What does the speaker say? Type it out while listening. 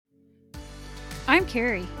I'm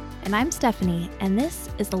Carrie. And I'm Stephanie, and this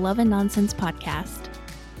is the Love and Nonsense Podcast.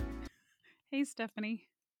 Hey, Stephanie.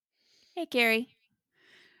 Hey, Carrie.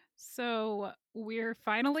 So we're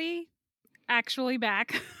finally actually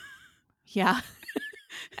back. Yeah.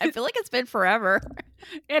 I feel like it's been forever.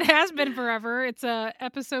 It has been forever. It's a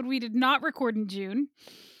episode we did not record in June.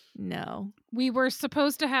 No. We were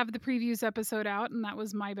supposed to have the previews episode out, and that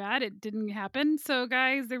was my bad. It didn't happen. So,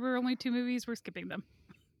 guys, there were only 2 movies. We're skipping them.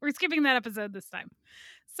 We're skipping that episode this time.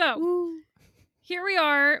 So, Woo. Here we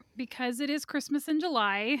are. Because it is Christmas in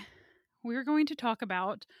July, we're going to talk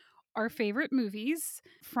about our favorite movies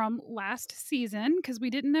from last season, because we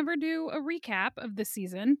didn't ever do a recap of the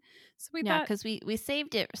season. So we thought, because we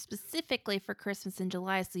saved it specifically for Christmas in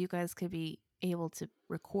July so you guys could be able to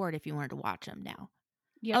record if you wanted to watch them now.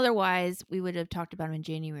 Yep. Otherwise, we would have talked about them in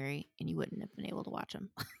January and you wouldn't have been able to watch them.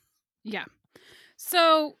 Yeah.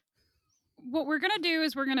 So what we're going to do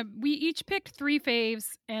is we each picked 3 faves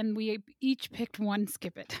and we each picked 1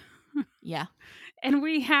 skip it. Yeah. And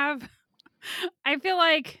I feel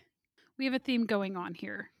like we have a theme going on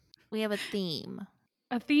here. We have a theme.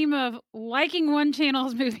 A theme of liking one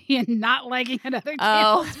channel's movie and not liking another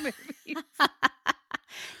channel's movie.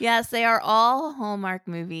 Yes, they are all Hallmark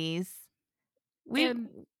movies. We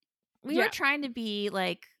were trying to be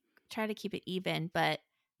try to keep it even, but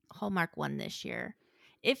Hallmark won this year.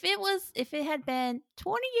 If it had been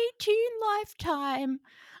 2018 Lifetime,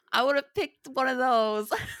 I would have picked one of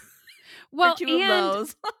those. Well, or 2 of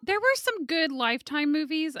those. There were some good Lifetime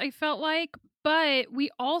movies, I felt like, but we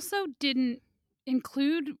also didn't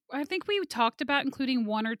include, I think we talked about including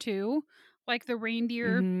 1 or 2, like the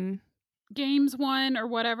Reindeer Games one or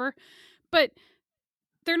whatever, but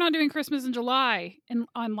they're not doing Christmas in July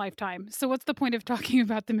on Lifetime. So what's the point of talking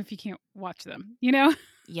about them if you can't watch them, you know?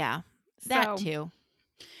 Yeah, that too.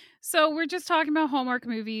 So we're just talking about Hallmark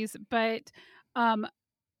movies, but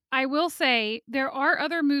I will say there are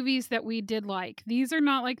other movies that we did like. These are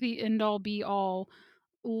not like the end-all be-all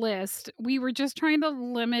list. We were just trying to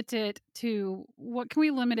limit it to, what can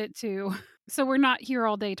we limit it to? So we're not here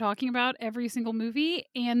all day talking about every single movie.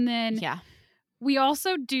 And then we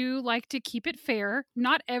also do like to keep it fair.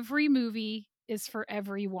 Not every movie is for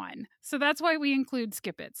everyone. So that's why we include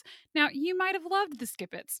skip-its. Now, you might have loved the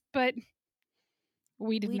skip-its, but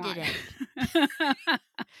we didn't.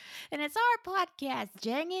 And it's our podcast,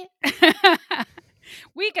 dang it.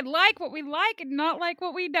 We can like what we like and not like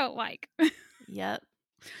what we don't like. Yep.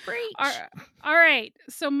 Preach. All right.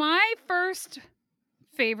 So my first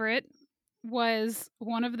favorite was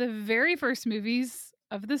one of the very first movies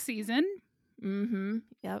of the season.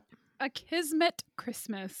 Yep. A Kismet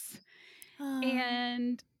Christmas.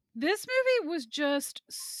 And this movie was just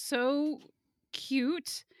so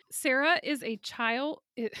cute. Sarah is a child.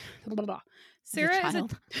 Sarah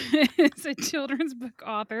is a children's book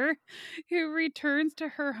author who returns to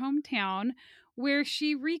her hometown where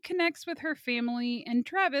she reconnects with her family and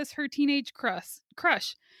Travis, her teenage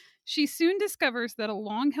crush. She soon discovers that a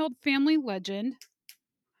long-held family legend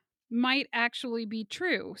might actually be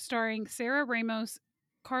true, starring Sarah Ramos,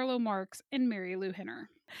 Carlo Marx, and Mary Lou Henner.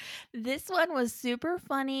 This one was super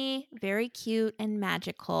funny, very cute, and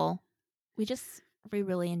magical. We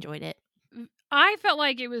really enjoyed it. I felt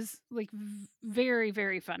like it was like very,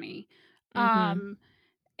 very funny. And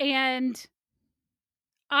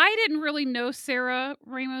I didn't really know Sarah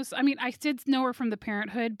Ramos. I mean, I did know her from The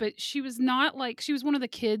Parenthood, but she was not she was one of the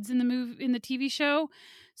kids in the TV show.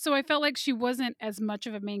 So I felt like she wasn't as much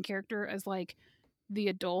of a main character as like the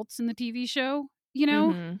adults in the TV show, you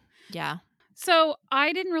know? Yeah. So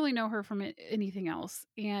I didn't really know her from anything else.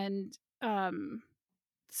 And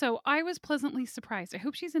so I was pleasantly surprised. I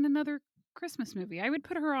hope she's in another Christmas movie. I would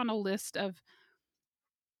put her on a list of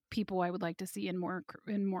people I would like to see in more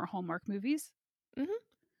Hallmark movies.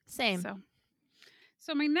 Same.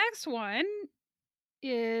 So my next one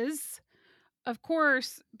is, of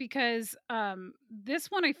course, because this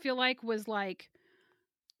one I feel like was like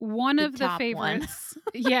one of the favorites.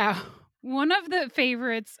 Yeah. One of the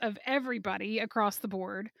favorites of everybody across the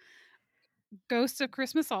board. Ghosts of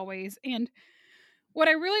Christmas Always. And what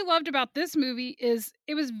I really loved about this movie is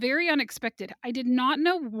it was very unexpected. I did not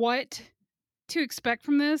know what to expect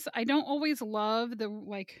from this. I don't always love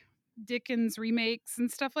the Dickens remakes and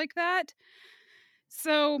stuff like that.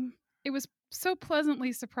 So it was so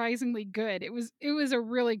pleasantly, surprisingly good. It was a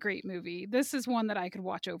really great movie. This is one that I could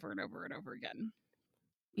watch over and over and over again.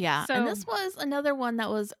 Yeah. And this was another one that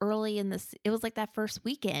was early in this. It was like that first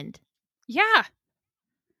weekend. Yeah.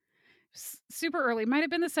 super early. Might have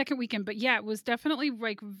been the second weekend, but yeah, it was definitely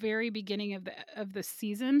like very beginning of the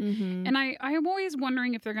season. Mhm. And I'm always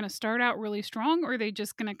wondering if they're going to start out really strong or are they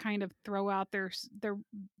just going to kind of throw out their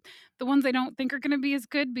the ones they don't think are going to be as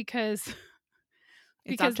good because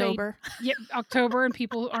It's they October. yep, October and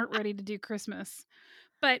people aren't ready to do Christmas.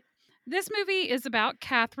 But this movie is about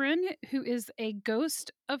Catherine, who is a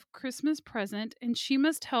ghost of Christmas present, and she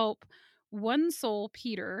must help one soul,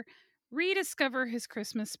 Peter, rediscover his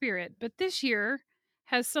Christmas spirit. But this year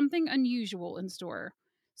has something unusual in store.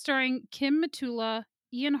 Starring Kim Matula,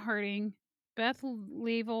 Ian Harding, Beth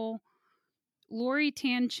Lavel, Lori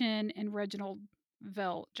Tanchin, and Reginald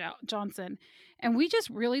Johnson. And we just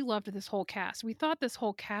really loved this whole cast. We thought this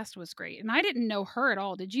whole cast was great. And I didn't know her at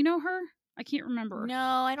all. Did you know her? I can't remember. No,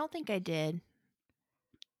 I don't think I did.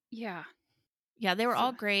 Yeah. Yeah, they were So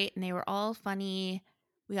all great and they were all funny.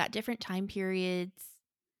 We got different time periods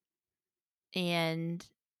and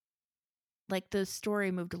like the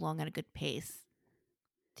story moved along at a good pace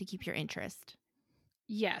to keep your interest.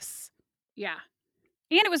 yes. Yeah.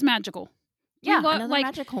 And it was magical. We Yeah, love another like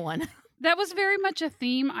magical one. that was very much a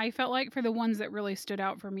theme. I felt like for the ones that really stood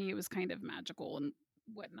out for me, it was kind of magical and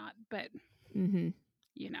whatnot. But Mhm.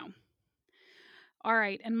 you know. All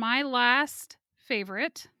right. And my last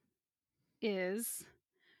favorite is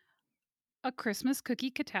A Christmas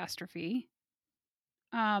Cookie Catastrophe.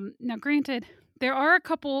 Now granted, there are a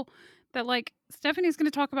couple that like Stephanie's gonna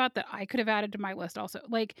talk about that I could have added to my list also.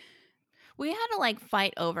 Like We had to like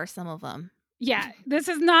fight over some of them. yeah, this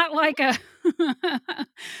is not like a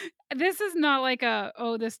this is not like a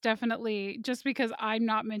oh this definitely just because I'm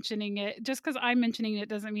not mentioning it just because I'm mentioning it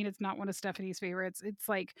doesn't mean it's not one of Stephanie's favorites. It's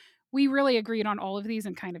like we really agreed on all of these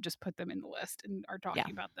and kind of just put them in the list and are Yeah.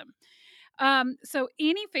 talking about them. So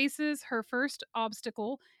Annie faces her first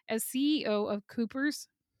obstacle as CEO of Cooper's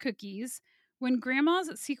Cookies when Grandma's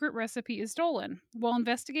secret recipe is stolen. While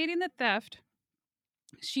investigating the theft,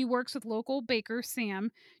 she works with local baker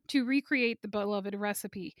Sam to recreate the beloved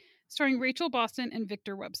recipe, starring Rachel Boston and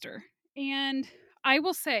Victor Webster. And I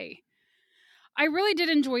will say, I really did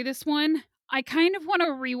enjoy this one. I kind of want to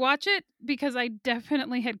rewatch it because I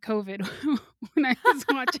definitely had COVID when I was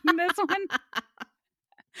watching this one.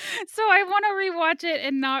 So I want to rewatch it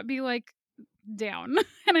and not be like down.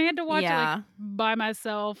 And I had to watch it like Yeah. by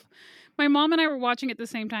myself. My mom and I were watching it at the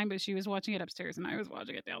same time, but she was watching it upstairs and I was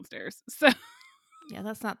watching it downstairs. So Yeah,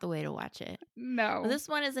 that's not the way to watch it. But no. this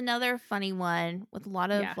one is another funny one with a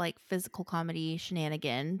lot of Yeah. like physical comedy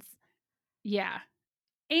shenanigans. Yeah.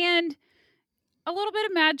 And a little bit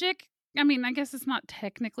of magic. I mean, I guess it's not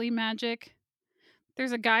technically magic.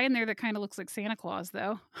 There's a guy in there that kind of looks like Santa Claus,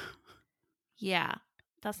 though. Yeah,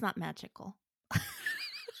 that's not magical.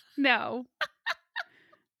 No.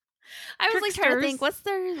 I was like trying to think, Tricksters.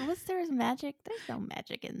 what's there's magic? There's no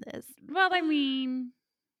magic in this. Well, I mean,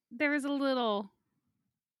 there is a little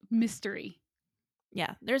mystery.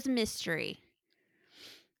 Yeah, there's mystery.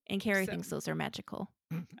 And Carrie So thinks those are magical.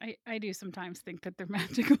 I do sometimes think that they're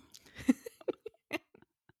magical.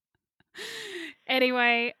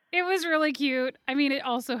 Anyway, it was really cute. I mean, it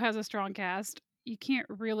also has a strong cast. You can't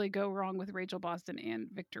really go wrong with Rachel Boston and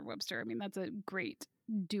Victor Webster. I mean, that's a great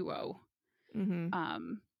duo.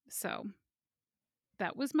 Mm-hmm. So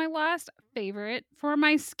that was my last favorite for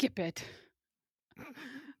my skip it.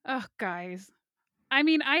 Oh, guys. I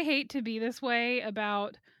mean, I hate to be this way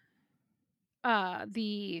about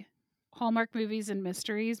the Hallmark movies and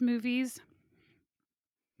mysteries movies,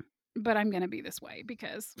 but I'm going to be this way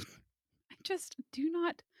because I just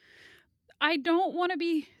I don't want to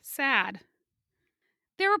be sad.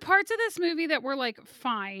 There were parts of this movie that were like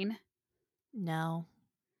fine, No.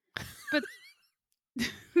 but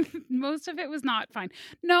most of it was not fine.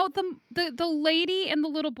 No, the lady and the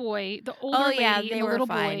little boy, the older lady they and the were little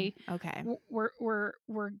fine. boy Okay.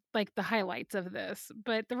 were like the highlights of this,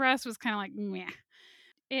 but the rest was kind of like meh.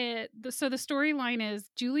 So the storyline is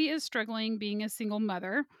Julie is struggling being a single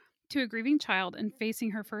mother to a grieving child and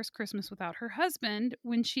facing her first Christmas without her husband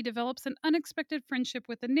when she develops an unexpected friendship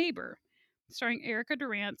with a neighbor. Starring Erica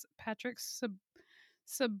Durance, Patrick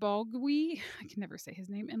Sabogui, I can never say his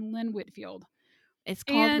name, and Lynn Whitfield. It's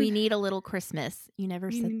called We And Need a Little Christmas. You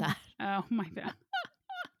never said that. oh my bad.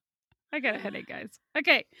 I got a headache, guys.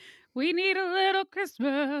 Okay. We need a little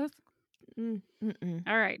Christmas. Mm-mm.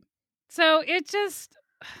 All right. So it just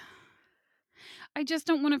I just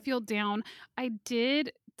don't want to feel down. I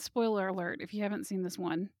did, spoiler alert, if you haven't seen this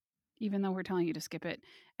one, even though we're telling you to skip it,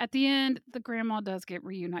 at the end, the grandma does get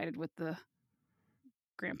reunited with the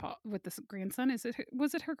grandpa, with the grandson.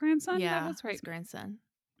 Was it her grandson? That Yeah, was his right. grandson.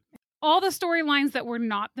 All the storylines that were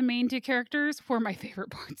not the main two characters were my favorite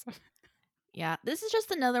parts of it. Yeah, this is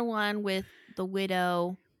just another one with the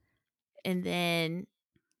widow, and then,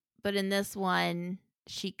 but in this one,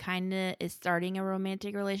 she kind of is starting a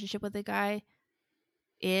romantic relationship with a guy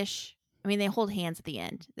ish. I mean, they hold hands at the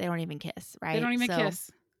end. They don't even kiss, They right? don't even So,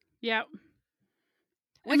 kiss. Yeah.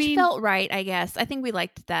 I which mean, felt right, I guess. I think we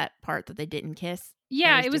liked that part that they didn't kiss. That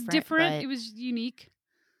yeah, was it was different, different. but It was unique.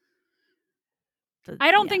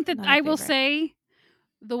 I don't yeah, think that not our I will favorite. say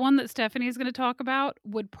the one that Stephanie is going to talk about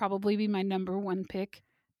would probably be my number one pick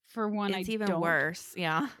for one I It's even don't. worse.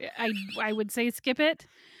 Yeah. I would say skip it.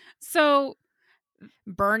 So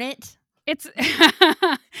Burn it. it's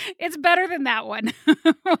it's better than that one.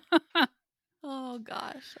 Oh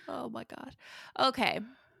gosh. Oh my gosh. Okay.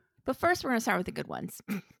 But first, we're going to start with the good ones,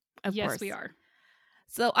 of Yes, we course. are.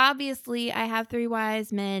 So obviously, I have 3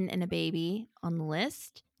 wise men and a baby on the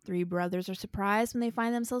list. 3 brothers are surprised when they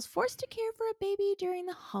find themselves forced to care for a baby during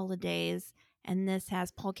the holidays. And this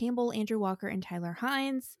has Paul Campbell, Andrew Walker, and Tyler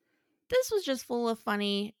Hines. This was just full of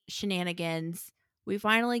funny shenanigans. We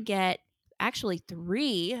finally get actually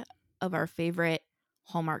 3 of our favorite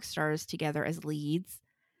Hallmark stars together as leads.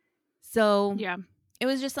 So Yeah. it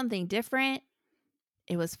was just something different.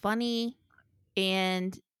 It was funny.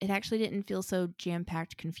 And it actually didn't feel so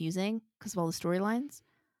jam-packed confusing because of all the storylines.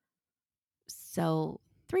 So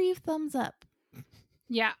 3 thumbs up.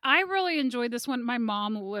 Yeah, I really enjoyed this one. My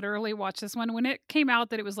mom literally watched this one when it came out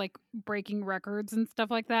that it was like breaking records and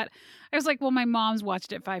stuff like that. I was like, well, my mom's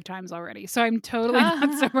watched it 5 times already. So I'm totally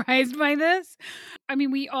not surprised by this. I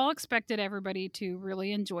mean, we all expected everybody to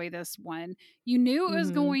really enjoy this one. You knew it was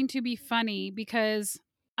Mm-hmm. going to be funny because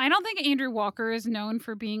I don't think Andrew Walker is known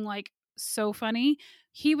for being like so funny.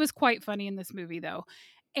 He was quite funny in this movie though.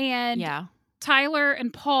 And Yeah. Tyler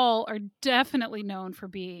and Paul are definitely known for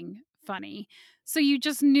being funny. So you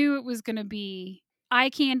just knew it was going to be eye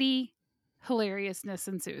candy, hilariousness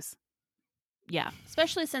ensues. Yeah.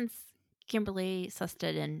 Especially since Kimberly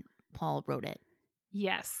Susted and Paul wrote it.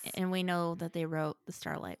 Yes. And we know that they wrote the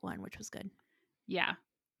Starlight one, which was good. Yeah.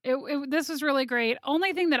 This was really great.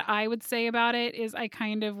 Only thing that I would say about it is I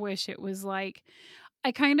kind of wish it was like,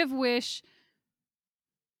 I kind of wish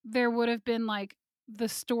there would have been like the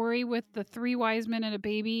story with the 3 wise men and a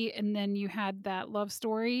baby, and then you had that love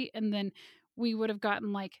story, and then we would have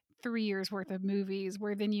gotten like 3 years worth of movies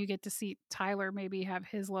where then you get to see Tyler maybe have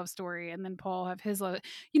his love story and then Paul have his love,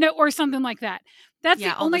 or something like that. That's the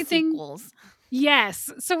Yeah, all the only thing. sequels. Yes.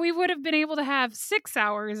 So we would have been able to have 6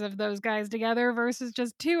 hours of those guys together versus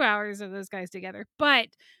just 2 hours of those guys together. But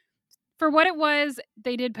for what it was,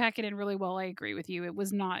 they did pack it in really well. I agree with you.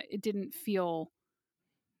 It didn't feel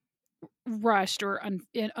rushed or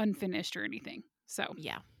unfinished or anything. So,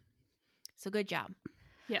 Yeah. So good job.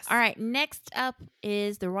 yes. All right. Next up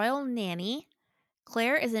is The Royal Nanny.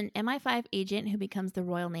 Claire is an MI5 agent who becomes the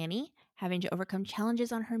royal nanny, having to overcome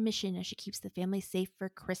challenges on her mission as she keeps the family safe for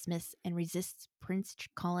Christmas and resists Prince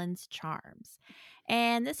Colin's charms.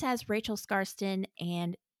 And this has Rachel Scarston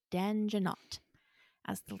and Dan Janot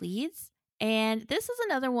as the leads. And this is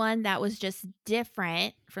another one that was just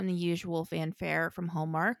different from the usual fanfare from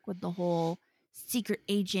Hallmark with the whole secret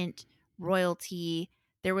agent royalty.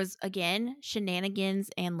 There was, again, shenanigans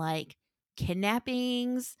and like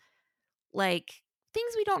kidnappings, like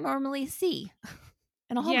things we don't normally see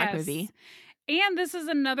in a Hallmark Yes. movie. And this is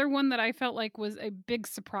another one that I felt like was a big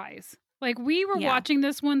surprise. Like we were Yeah. watching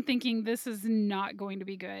this one thinking this is not going to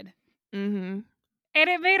be good. Mm-hmm. And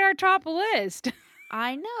it made our top list.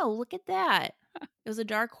 I know. Look at that. It was a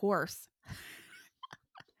dark horse.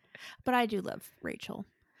 But I do love Rachel.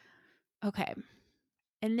 Okay.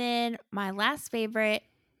 And then my last favorite,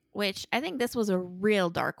 which I think this was a real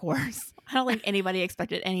dark horse. I don't think anybody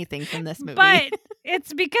expected anything from this movie. But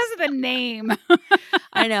it's because of the name.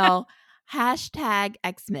 I know. Hashtag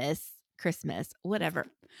Xmas, Christmas, whatever.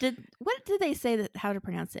 What did they say that how to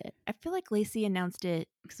pronounce it? I feel like Lacey announced it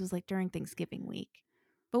because it was like during Thanksgiving week.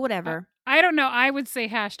 But whatever. I don't know. I would say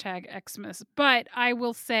hashtag Xmas, but I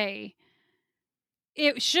will say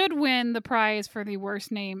it should win the prize for the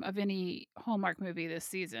worst name of any Hallmark movie this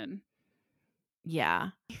season.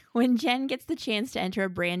 Yeah. When Jen gets the chance to enter a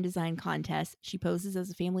brand design contest, she poses as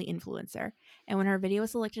a family influencer. And when her video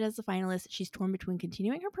is selected as a finalist, she's torn between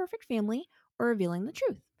continuing her perfect family or revealing the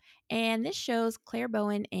truth. And this shows Claire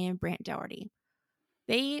Bowen and Brant Doherty.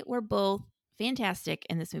 They were both fantastic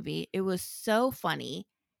in this movie. It was so funny.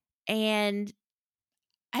 And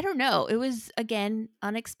I don't know, it was, again,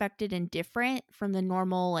 unexpected and different from the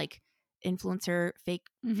normal, like, influencer, fake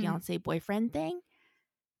fiance boyfriend thing.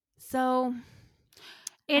 So And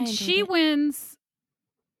I enjoyed she it. wins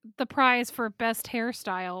the prize for best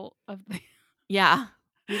hairstyle of the Yeah.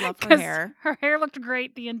 We love her because hair. her hair looked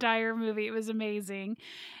great the entire movie. It was amazing.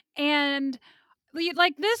 And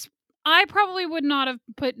like this, I probably would not have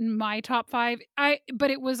put in my top 5.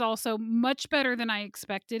 But it was also much better than I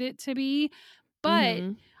expected it to be. But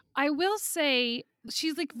Mhm. I will say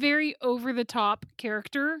she's like very over the top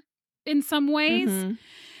character in some ways. Mhm.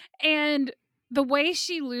 And the way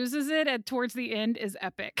she loses it at towards the end is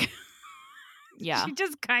epic. Yeah. She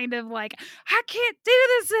just kind of like, I can't do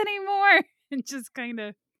this anymore. And just kind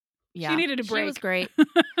of, she Yeah. needed a She was break. great.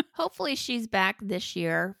 Hopefully she's back this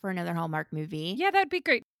year for another Hallmark movie Yeah, that'd be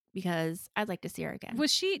great. because I'd like to see her again.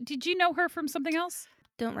 Did you know her from something else?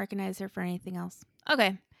 Don't recognize her for anything else.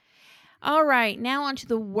 Okay. All right. Now on to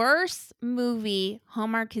the worst movie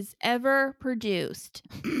Hallmark has ever produced.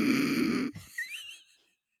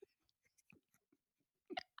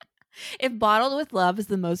 If Bottled with Love is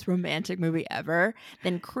the most romantic movie ever,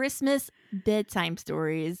 then Christmas Bedtime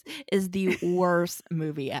Stories is the worst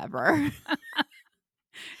movie ever.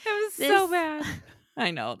 It was so This, bad.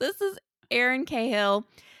 I know, this is Aaron Cahill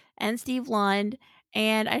and Steve Lund,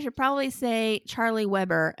 and I should probably say Charlie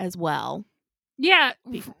Weber as well. Yeah,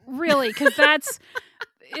 really, because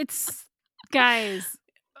it's, guys.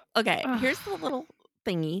 Okay, here's the little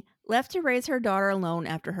thingy. Left to raise her daughter alone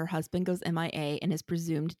after her husband goes MIA and is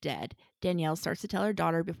presumed dead, Danielle starts to tell her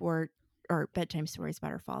daughter bedtime stories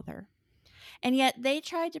about her father. And yet they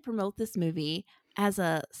tried to promote this movie as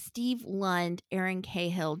a Steve Lund, Aaron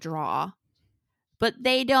Cahill draw. But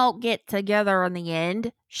they don't get together in the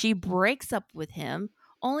end. She breaks up with him,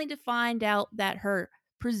 only to find out that her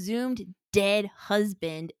presumed dead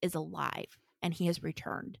husband is alive and he has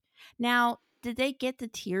returned. Now, did they get the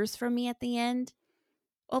tears from me at the end?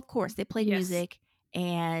 Of course, they played Yes. music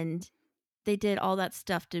and they did all that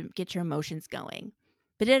stuff to get your emotions going.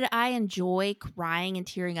 But did I enjoy crying and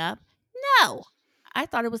tearing up? No. I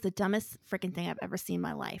thought it was the dumbest freaking thing I've ever seen in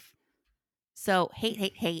my life. So hate,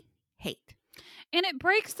 hate, hate, hate. And it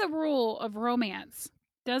breaks the rule of romance,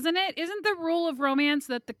 doesn't it? Isn't the rule of romance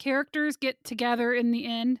that the characters get together in the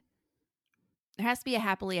end? There has to be a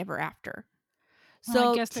happily ever after. Well, I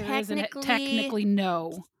So guess there isn't. Technically,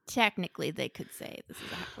 no. Technically, they could say this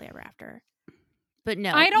is a happily ever after. But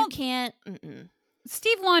no, I you don't. can't.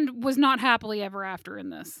 Steve Lund was not happily ever after in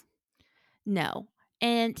this. No.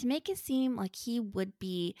 And to make it seem like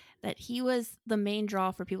that he was the main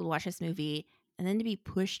draw for people to watch this movie and then to be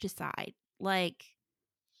pushed aside, like,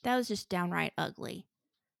 that was just downright ugly.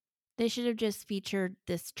 They should have just featured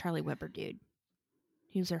this Charlie Weber dude.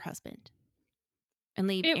 He was her husband. And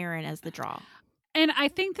leave Aaron as the draw. And I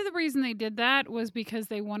think that the reason they did that was because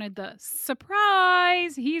they wanted the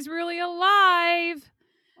surprise. He's really alive.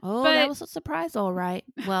 Oh, that was a surprise, all right.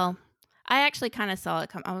 Well, I actually kind of saw it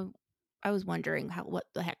come. I was wondering what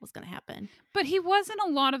the heck was going to happen. But he wasn't a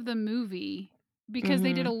lot of the movie because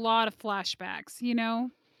they did a lot of flashbacks, you know?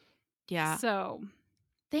 Yeah. So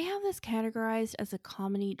they have this categorized as a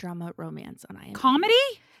comedy, drama, romance on IMDb. Comedy?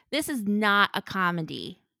 This is not a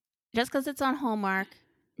comedy. Just because it's on Hallmark,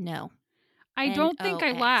 no. I don't think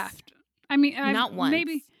I laughed. I mean, not once.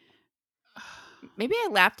 Maybe I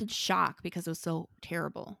laughed in shock because it was so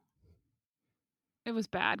terrible. It was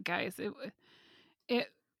bad, guys.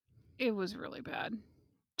 It was really bad.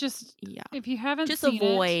 Just if you haven't seen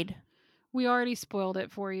avoid. We already spoiled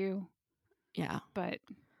it for you. Yeah, but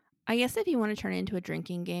I guess if you want to turn it into a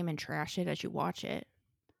drinking game and trash it as you watch it,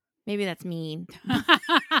 maybe that's mean.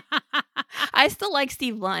 I still like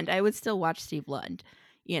Steve Lund. I would still watch Steve Lund.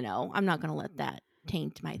 You know, I'm not going to let that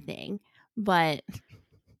taint my thing. But,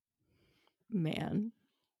 man.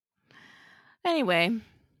 Anyway,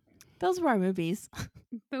 those were our movies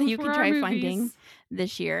that you can try finding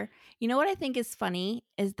this year. You know what I think is funny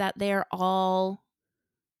is that they're all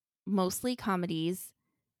mostly comedies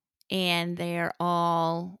and they're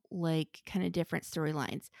all like kind of different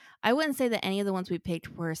storylines. I wouldn't say that any of the ones we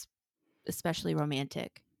picked were especially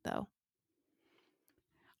romantic, though.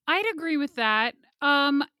 I'd agree with that.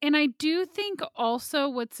 And I do think also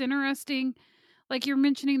what's interesting, like you're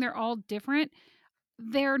mentioning, they're all different.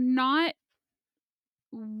 They're not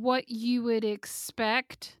what you would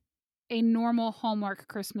expect a normal Hallmark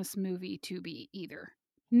Christmas movie to be either.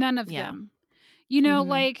 None of them. You know,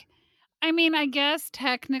 like, I mean, I guess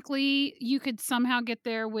technically you could somehow get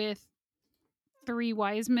there with Three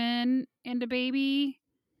Wise Men and a Baby.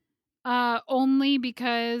 Only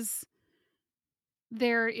because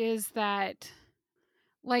there is that,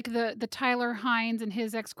 like, the Tyler Hines and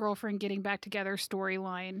his ex-girlfriend getting back together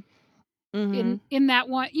storyline. In that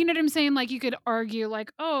one, you know what I'm saying? Like, you could argue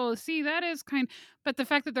like, oh, see, that is but the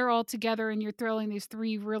fact that they're all together and you're throwing these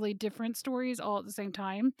three really different stories all at the same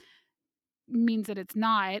time means that it's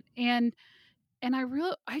not. And And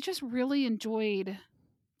I just really enjoyed.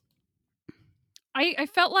 I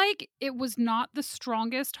felt like it was not the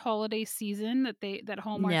strongest holiday season that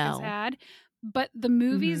Hallmark has No. had, but the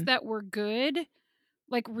movies Mm-hmm. that were good,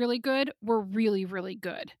 like really good, were really, really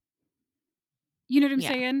good. You know what I'm Yeah.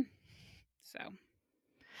 saying? So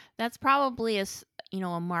That's probably a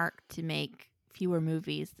mark to make fewer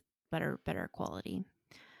movies better quality.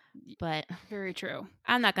 But very true.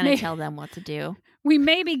 I'm not going to tell them what to do. We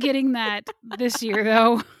may be getting that this year,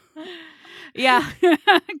 though. Yeah.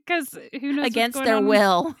 Because who knows what's Against going their on.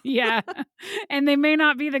 will. Yeah. And they may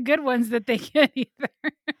not be the good ones that they get either.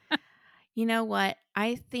 You know what?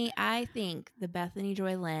 I think the Bethany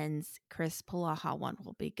Joy Lenz Chris Palaha one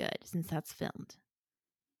will be good since that's filmed.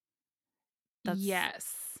 That's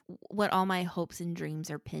Yes. what all my hopes and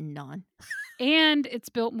dreams are pinned on. And it's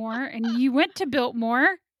Biltmore, and you went to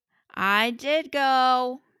Biltmore. I did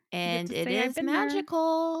go, You get and to it say I've is been there.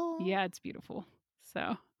 magical. Yeah, it's beautiful.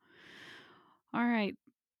 So, all right.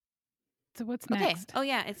 So what's Okay. next? Oh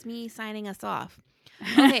yeah, it's me signing us off.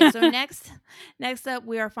 Okay, so next up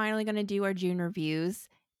we are finally going to do our June reviews.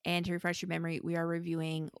 And to refresh your memory, we are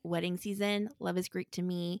reviewing Wedding Season, Love is Greek to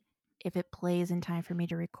Me, if it plays in time for me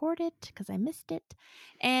to record it because I missed it,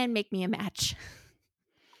 and Make Me a Match.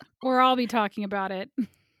 Or I'll be talking about it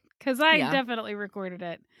because I Yeah. definitely recorded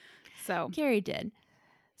it. So Carrie did.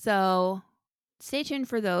 So stay tuned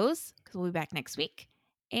for those because we'll be back next week.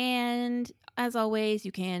 And as always,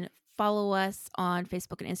 you can follow us on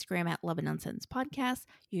Facebook and Instagram at Love and Nonsense Podcast.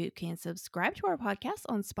 You can subscribe to our podcast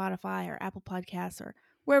on Spotify or Apple Podcasts or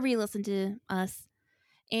wherever you listen to us.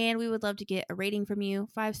 And we would love to get a rating from you.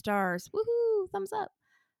 5 stars. Woohoo! Thumbs up.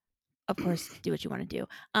 Of course, do what you want to do.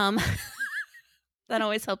 That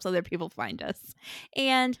always helps other people find us.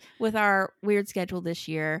 And with our weird schedule this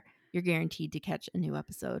year, you're guaranteed to catch a new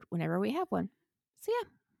episode whenever we have one. So yeah.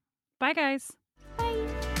 bye, guys.